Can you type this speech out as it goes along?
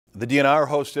The DNR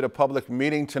hosted a public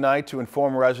meeting tonight to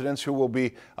inform residents who will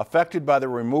be affected by the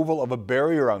removal of a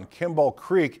barrier on Kimball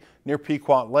Creek near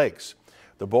Pequot Lakes.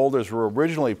 The boulders were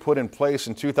originally put in place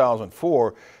in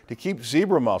 2004 to keep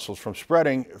zebra mussels from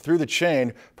spreading through the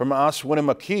chain from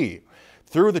Winnemuckie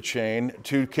through the chain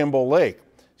to Kimball Lake.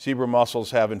 Zebra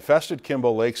mussels have infested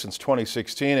Kimball Lake since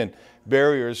 2016, and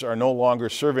barriers are no longer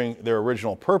serving their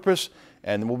original purpose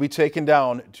and will be taken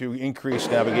down to increase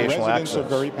navigational access. Residents are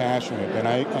very passionate, and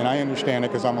I understand it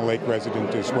because I'm a lake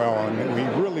resident as well, and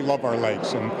we really love our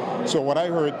lakes. And so what I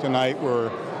heard tonight were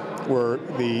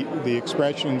the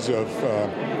expressions of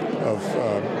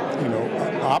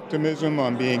optimism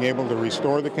on being able to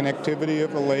restore the connectivity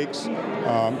of the lakes,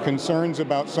 concerns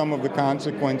about some of the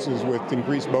consequences with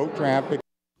increased boat traffic.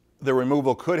 The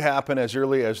removal could happen as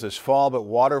early as this fall, but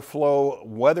water flow,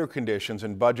 weather conditions,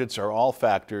 and budgets are all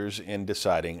factors in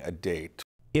deciding a date.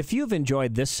 If you've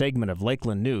enjoyed this segment of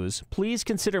Lakeland News, please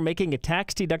consider making a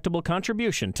tax-deductible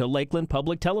contribution to Lakeland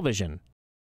Public Television.